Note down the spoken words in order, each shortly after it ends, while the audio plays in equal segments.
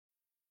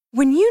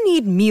When you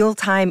need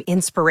mealtime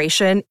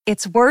inspiration,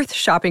 it's worth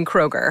shopping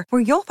Kroger,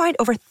 where you'll find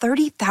over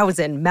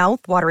 30,000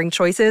 mouth-watering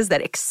choices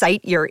that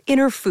excite your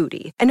inner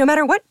foodie. And no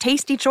matter what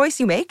tasty choice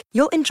you make,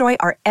 you'll enjoy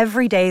our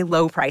everyday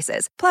low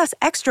prices, plus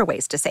extra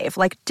ways to save,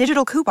 like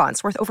digital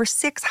coupons worth over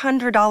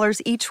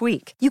 $600 each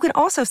week. You can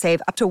also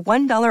save up to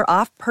 $1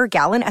 off per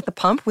gallon at the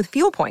pump with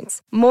fuel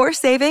points. More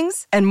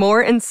savings and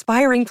more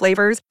inspiring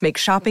flavors make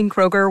shopping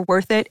Kroger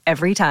worth it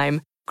every time.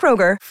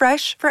 Kroger,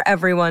 fresh for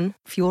everyone.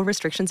 Fuel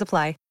restrictions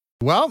apply.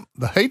 Well,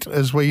 the Heat,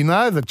 as we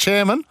know, the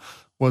chairman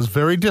was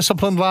very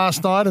disciplined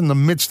last night in the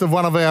midst of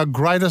one of our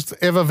greatest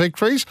ever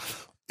victories.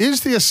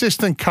 Is the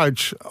assistant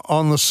coach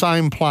on the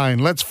same plane?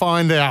 Let's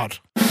find out.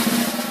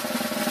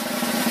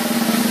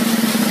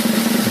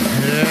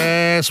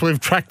 Yes,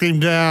 we've tracked him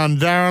down.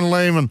 Darren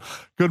Lehmann.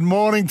 Good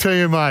morning to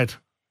you, mate.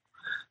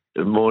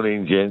 Good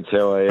morning, gents.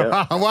 How are you?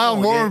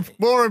 Well,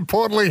 more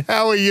importantly,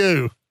 how are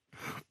you?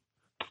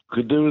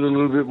 Could do with a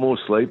little bit more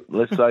sleep,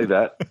 let's say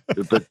that,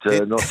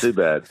 but not too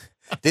bad.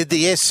 Did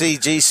the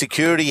SCG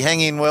security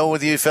hang in well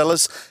with you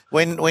fellas?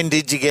 When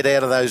did you get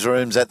out of those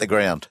rooms at the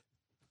ground?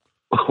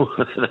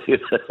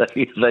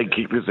 They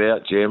kicked us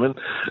out, Chairman.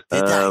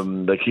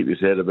 They kicked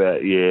us out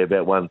about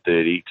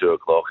 1:30, 2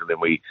 o'clock, and then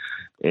we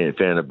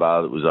found a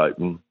bar that was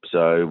open.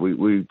 So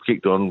we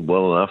kicked on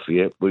well enough.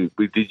 Yeah, we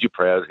did you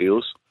proud,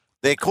 Heels.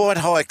 They're quite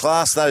high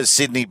class, those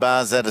Sydney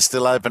bars that are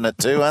still open at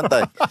 2, aren't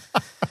they?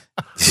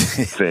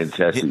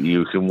 Fantastic.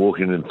 You can walk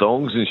in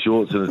thongs and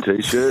shorts and a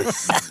T-shirt.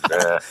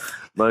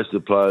 Most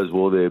of the players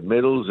wore their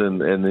medals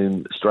and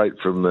then straight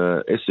from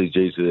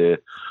SCG to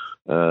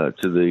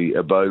the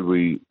abode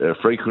we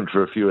frequent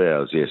for a few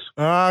hours, yes.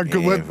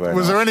 Good. Yeah,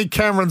 was there any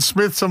Cameron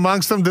Smiths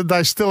amongst them? Did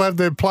they still have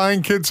their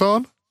playing kits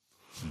on?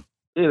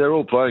 Yeah, they're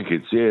all playing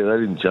kits. Yeah, they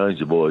didn't change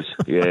the boys.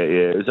 Yeah.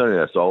 It was only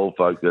us old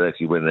folk that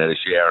actually went and had a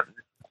shower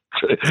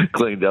and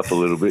cleaned up a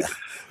little bit.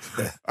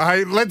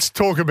 Hey, let's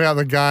talk about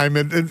the game.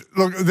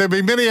 Look, there'll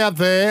be many out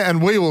there,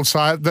 and we will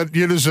say it, that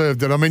you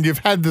deserved it. I mean, you've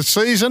had the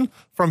season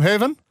from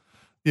heaven.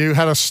 You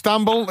had a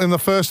stumble in the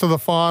first of the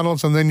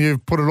finals, and then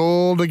you've put it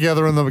all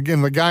together in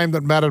the game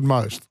that mattered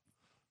most.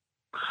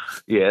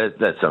 Yeah,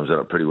 that sums it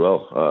up pretty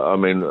well. I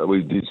mean,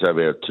 we did have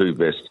our two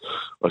best,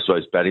 I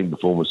suppose, batting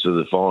performances of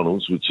the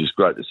finals, which is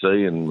great to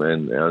see, and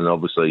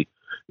obviously,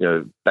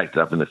 backed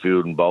up in the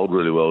field and bowled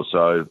really well.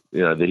 So,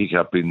 the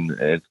hiccup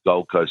at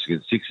Gold Coast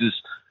against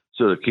Sixers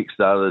sort of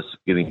kick-started us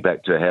getting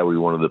back to how we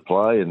wanted to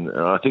play, and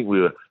I think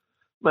we were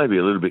maybe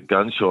a little bit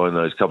gun-shy in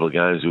those couple of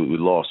games that we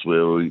lost,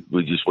 where we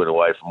just went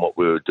away from what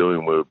we were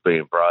doing. We were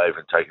being brave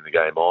and taking the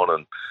game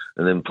on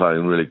and then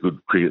playing really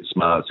good cricket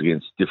smarts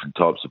against different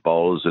types of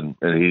bowlers and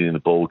hitting the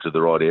ball to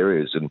the right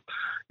areas. And,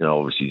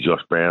 obviously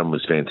Josh Brown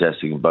was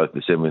fantastic in both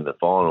the semi and the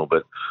final,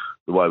 but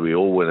the way we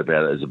all went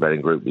about it as a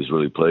batting group was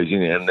really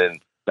pleasing, and then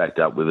backed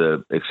up with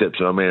an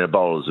exception. I mean, our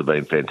bowlers have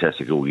been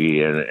fantastic all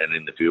year, and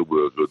in the field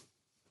we were good.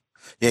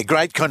 Yeah,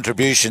 great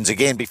contributions.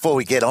 Again, before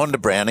we get on to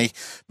Brownie,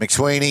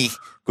 McSweeney,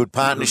 good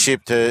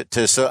partnership to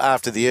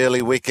after the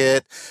early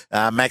wicket.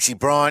 Maxie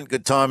Bryant,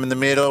 good time in the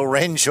middle.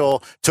 Renshaw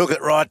took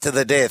it right to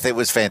the death. It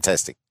was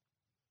fantastic.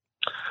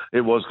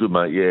 It was good,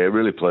 mate. Yeah,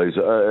 really pleased.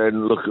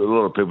 And look, a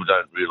lot of people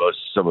don't realise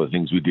some of the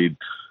things we did.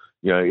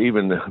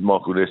 Even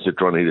Michael Nesta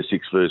trying to hit a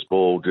 6 first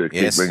ball to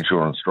keep Renshaw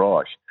on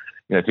strike.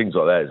 Things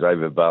like that.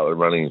 Xavier Bartlett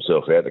running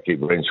himself out to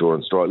keep Renshaw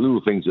on strike.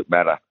 Little things that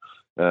matter.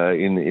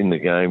 In the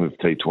game of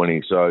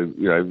T20. So,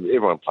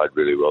 everyone played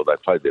really well. They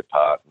played their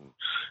part. And,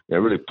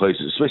 really pleased,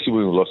 especially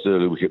when we lost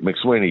early wicket.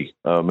 McSweeney,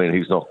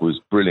 his knock was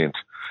brilliant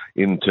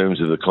in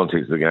terms of the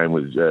context of the game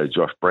with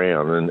Josh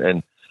Brown.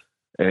 And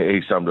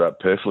he summed it up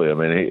perfectly. I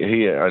mean,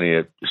 he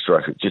only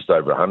struck just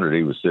over 100.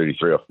 He was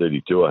 33 off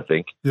 32, I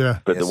think. Yeah.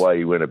 But the way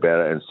he went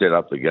about it and set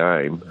up the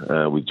game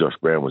with Josh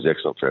Brown was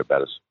excellent for our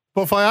batters.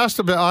 Well, I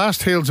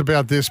asked Heels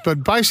about this,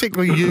 but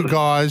basically you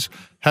guys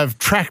have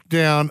tracked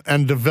down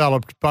and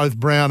developed both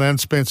Brown and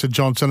Spencer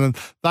Johnson, and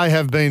they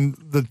have been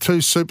the two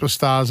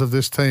superstars of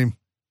this team.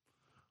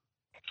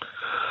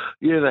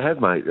 Yeah, they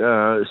have, mate.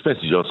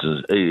 Spencer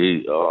Johnson,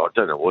 I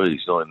don't know why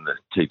he's not in the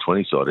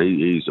T20 side.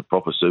 He's a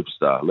proper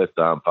superstar, left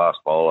arm fast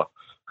bowler,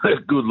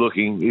 good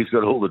looking. He's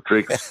got all the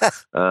tricks.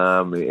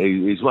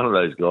 He's one of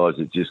those guys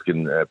that just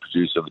can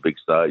produce on the big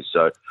stage.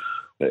 So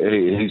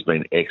he's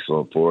been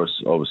excellent for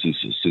us, obviously,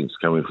 since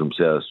coming from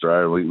South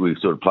Australia. We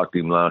sort of plucked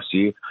him last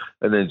year.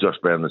 And then Josh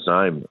Brown the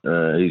same.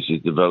 He's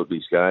just developed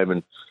his game.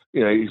 And,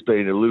 he's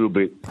been a little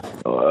bit,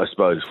 I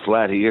suppose,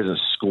 flat. He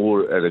hasn't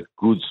scored at a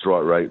good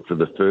strike rate for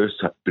the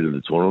first bit of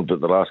the tournament, but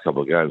the last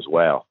couple of games,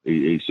 wow,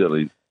 he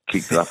certainly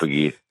kicked it up a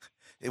gear.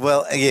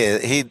 Well,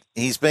 yeah,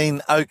 he's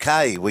been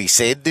okay, we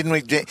said, didn't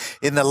we,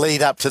 in the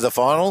lead up to the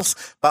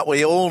finals? But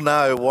we all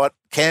know what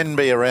can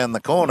be around the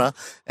corner,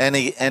 and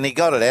he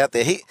got it out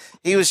there.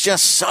 He was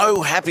just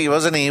so happy,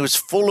 wasn't he? He was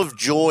full of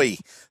joy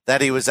that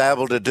he was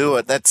able to do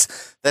it.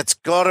 That's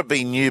got to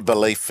be new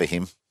belief for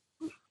him.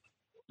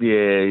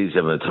 Yeah, he's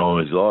having the time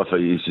of his life.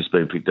 He's just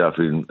been picked up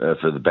for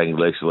the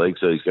Bangladesh League,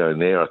 so he's going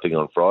there, I think,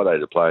 on Friday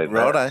to play in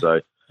that.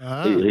 So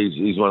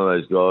he's one of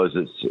those guys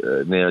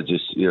that's now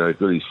just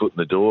got his foot in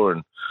the door,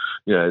 and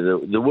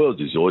the world's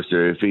his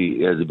oyster. If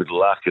he has a bit of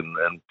luck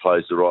and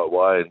plays the right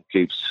way and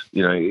keeps,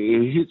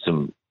 he hits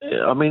them.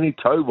 I mean, he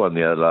towed one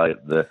the other day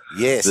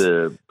at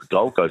the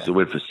Gold Coast that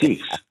went for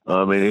 6.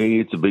 I mean, he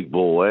hits a big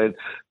ball. And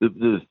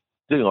the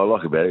thing I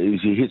like about it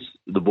is he hits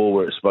the ball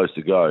where it's supposed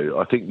to go.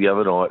 I think the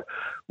other night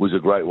was a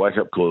great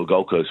wake-up call at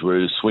Gold Coast where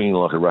he was swinging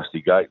like a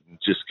rusty gate and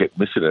just kept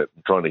missing it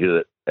and trying to hit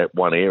it at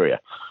one area.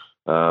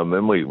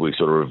 And we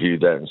sort of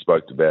reviewed that and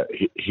spoke about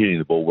hitting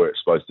the ball where it's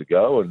supposed to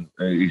go, and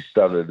he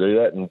started to do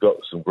that and got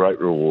some great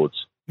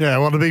rewards. Yeah,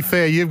 well, to be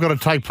fair, you've got to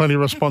take plenty of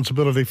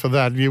responsibility for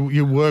that.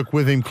 You work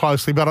with him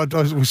closely. But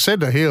we said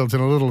to Heels in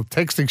a little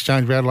text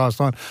exchange we had last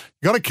night,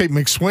 you got to keep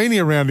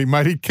McSweeney around him,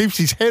 mate. He keeps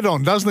his head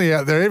on, doesn't he,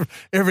 out there?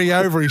 Every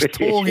over he's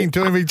talking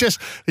to him.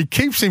 He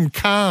keeps him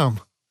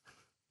calm.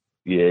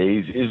 Yeah,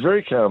 he's a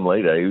very calm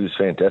leader. He was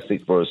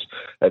fantastic for us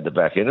at the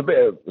back end.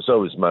 So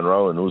was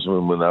Munro and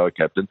Usman when they were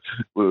captain.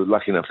 We were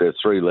lucky enough to have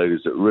 3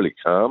 leaders that were really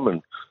calm.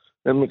 And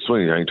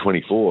McSweeney's only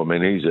 24. I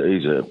mean,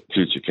 he's a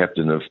future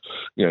captain of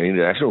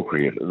international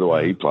cricket, the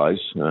way he plays.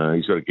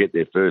 He's got to get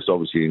there first,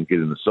 obviously, and get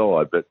in the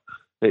side. But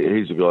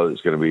he's a guy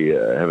that's going to be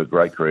have a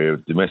great career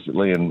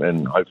domestically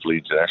and hopefully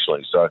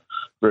internationally. So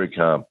very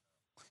calm.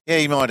 Yeah,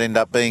 he might end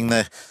up being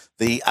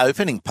the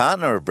opening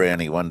partner of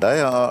Brownie one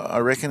day. I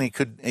reckon he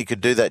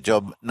could do that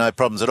job, no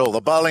problems at all.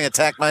 The bowling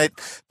attack, mate,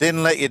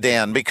 didn't let you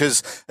down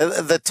because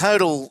the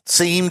total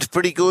seemed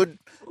pretty good.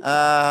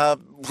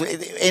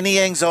 Any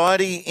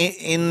anxiety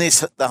in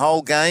the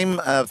whole game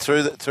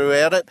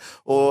throughout it,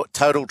 or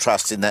total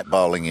trust in that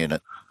bowling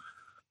unit?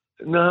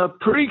 No,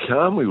 pretty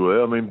calm we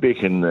were. I mean,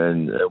 Beck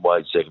and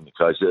Wade second the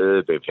coast.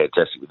 They've been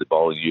fantastic with the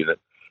bowling unit,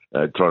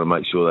 trying to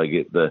make sure they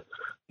get the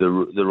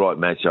right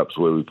matchups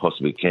where we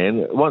possibly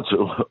can. Once we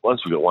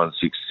got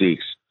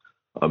 166,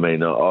 I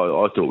mean,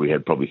 I thought we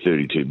had probably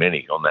 32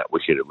 many on that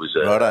wicket. It was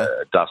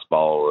a dust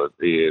bowl.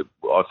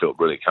 I felt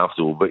really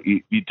comfortable, but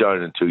you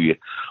don't until you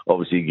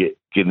obviously get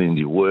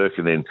into your work,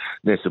 and then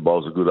Nesta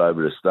bowls a good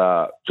over to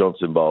start.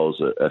 Johnson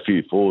bowls a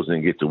few 4s and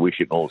then gets a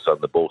wicket, and all of a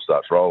sudden the ball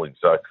starts rolling.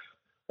 So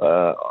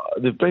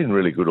they've been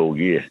really good all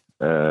year,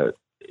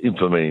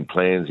 implementing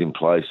plans in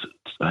place,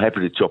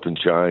 happy to chop and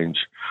change.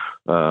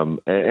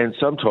 And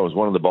sometimes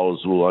one of the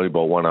bowlers will only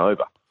bowl 1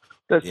 over.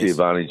 That's the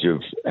advantage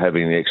of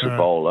having an extra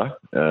bowler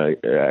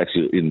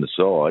actually in the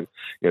side.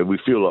 We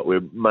feel like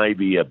we're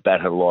maybe a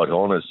batter light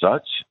on as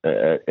such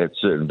at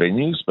certain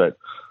venues, but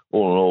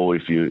all in all,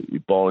 if you're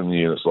bowling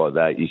units like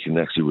that, you can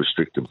actually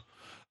restrict them.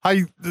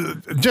 Hey,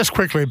 just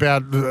quickly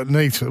about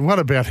Neat, what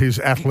about his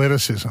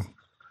athleticism?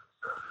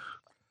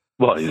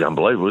 Well, he's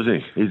unbelievable,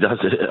 isn't he? He does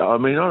it. I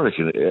mean, I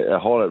reckon a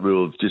highlight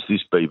reel of just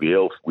this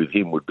BBL with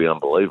him would be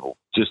unbelievable,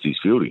 just his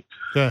fielding.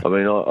 Yeah. I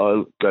mean,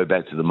 I go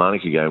back to the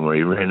Monica game where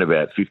he ran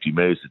about 50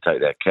 metres to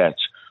take that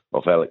catch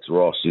off Alex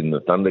Ross in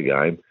the Thunder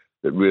game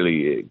that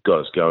really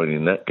got us going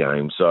in that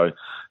game. So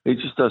he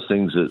just does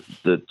things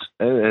that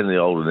and the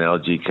old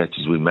analogy,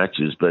 catches win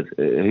matches, but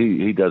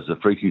he does the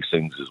freakiest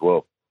things as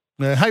well.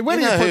 Hey, where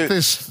do you put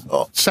this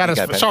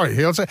satisfaction? Sorry,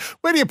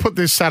 where do you put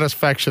this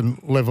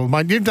satisfaction level,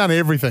 mate? You've done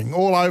everything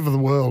all over the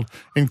world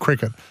in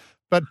cricket,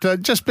 but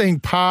just being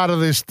part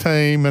of this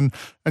team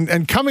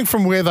and coming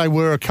from where they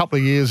were a couple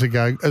of years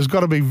ago has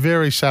got to be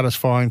very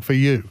satisfying for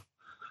you.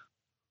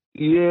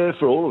 Yeah,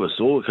 for all of us,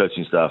 all the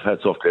coaching staff.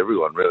 Hats off to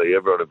everyone, really,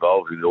 everyone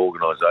involved in the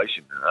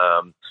organisation.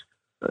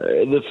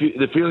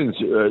 The feelings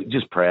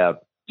just proud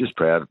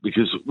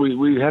because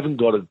we haven't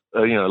got a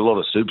lot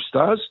of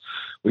superstars.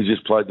 We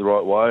just played the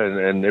right way,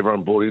 and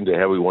everyone bought into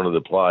how we wanted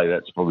to play.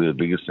 That's probably the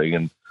biggest thing,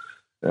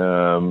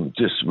 and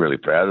just really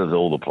proud of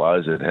all the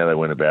players and how they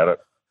went about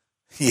it.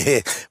 Yeah,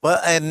 well,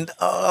 and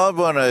I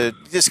want to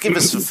just give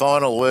us a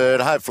final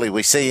word. Hopefully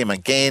we see him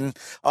again.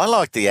 I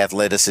like the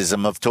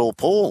athleticism of Tall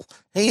Paul.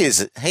 He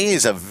is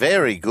a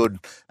very good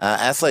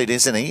athlete,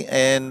 isn't he?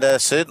 And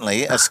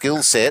certainly a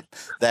skill set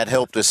that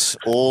helped us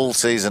all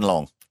season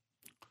long.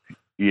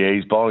 Yeah,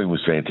 his bowling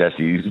was fantastic.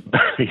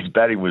 His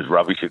batting was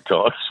rubbish at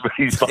times, but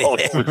his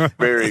bowling was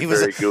very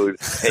good.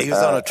 He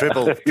was on a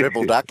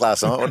triple duck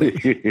last night, wasn't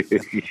he?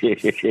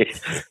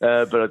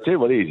 But I tell you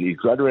what, he's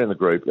great around the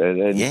group,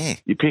 and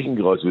you're picking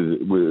guys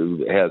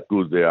with how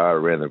good they are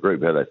around the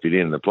group, how they fit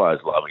in. The players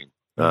love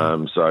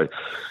him. So,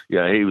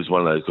 he was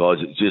one of those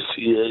guys that just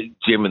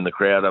gem the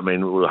crowd. I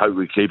mean, we'll hope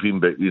we keep him,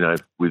 but,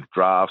 with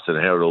drafts and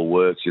how it all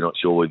works, you're not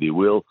sure whether you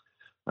will.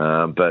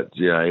 But,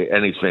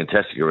 and he's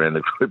fantastic around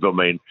the group. I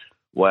mean,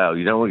 wow,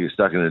 you don't want to get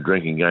stuck in a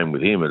drinking game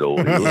with him at all.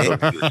 He looks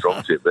like a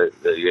strong set, but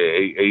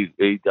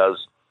he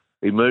does.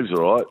 He moves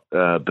all right,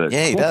 but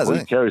he does.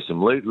 He carries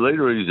some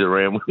leaderies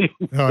around with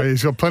him. Oh,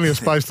 he's got plenty of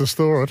space to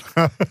store it.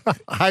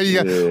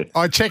 Hey,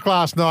 I checked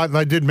last night, and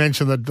they did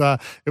mention that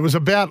it was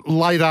about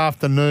late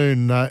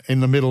afternoon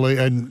in the Middle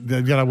East, and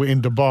in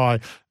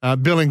Dubai.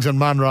 Billings and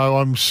Munro,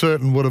 I'm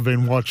certain, would have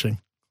been watching.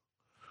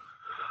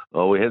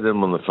 Oh, we had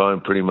them on the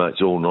phone pretty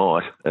much all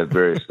night at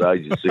various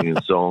stages,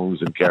 singing songs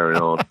and carrying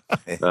on.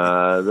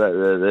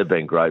 They've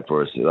been great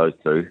for us, those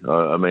two.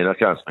 I mean, I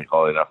can't speak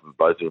highly enough of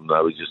both of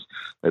them.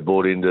 They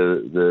bought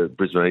into the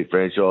Brisbane Heat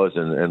franchise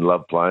and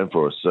love playing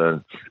for us.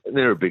 And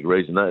they're a big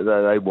reason.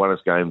 They won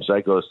us games.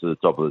 They got us to the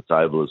top of the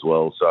table as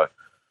well. So,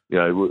 you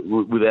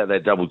know, without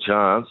that double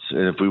chance,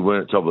 and if we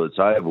weren't top of the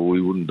table,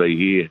 we wouldn't be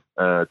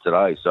here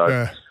today.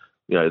 So,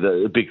 you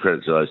know, a big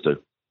credit to those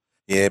two.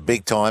 Yeah,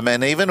 big time.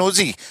 And even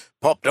Uzi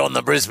popped on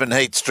the Brisbane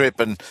Heat strip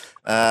and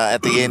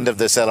at the end of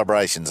the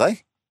celebrations, eh?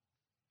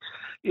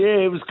 Yeah,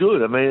 it was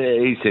good. I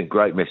mean, he sent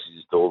great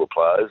messages to all the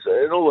players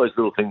and all those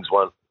little things.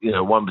 1%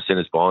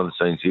 is behind the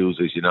scenes heels,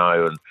 as you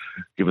know, and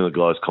giving the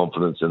guys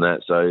confidence in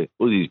that. So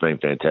Uzi's been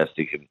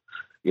fantastic. And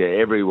yeah,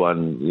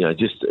 everyone, you know,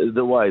 just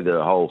the way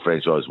the whole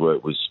franchise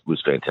worked was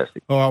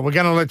fantastic. All right, we're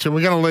going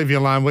to leave you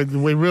alone.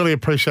 We really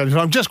appreciate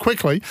it. Just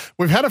quickly,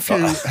 we've had a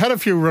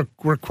few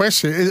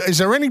requests here. Is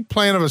there any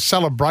plan of a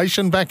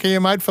celebration back here,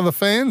 mate, for the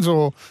fans,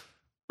 or?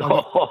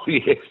 Oh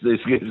yes,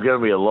 there's going to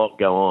be a lot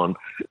go on.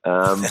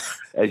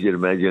 As you'd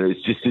imagine,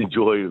 it's just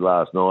enjoy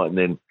last night and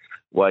then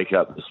wake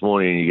up this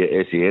morning and you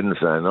get SEN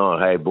saying, "Oh,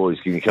 hey boys,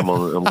 can you come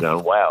on?" I'm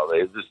going, "Wow,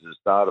 this is the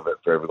start of it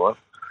for everyone."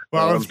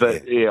 Well,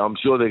 but yeah, I'm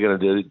sure they're going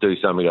to do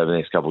something over the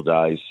next couple of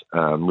days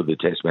with the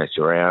test match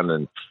around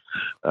and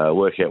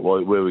work out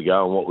where we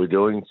go and what we're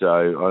doing. So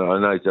I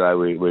know today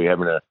we're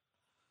having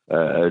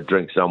a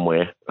drink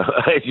somewhere,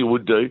 as you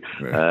would do,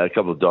 a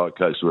couple of Diet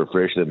Cokes to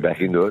refresh them back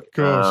into it.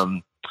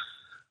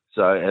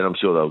 And I'm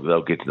sure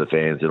they'll get to the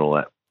fans and all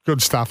that.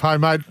 Good stuff. Hey,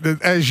 mate,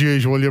 as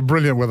usual, you're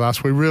brilliant with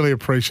us. We really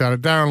appreciate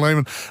it. Darren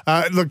Lehmann,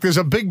 look, there's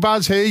a big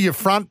buzz here. Your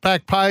front,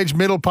 back page,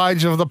 middle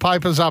page of the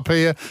papers up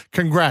here.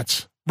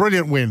 Congrats.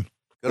 Brilliant win.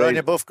 Good on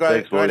you, Buff.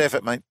 Great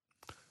effort, mate.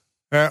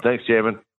 Thanks, Chairman.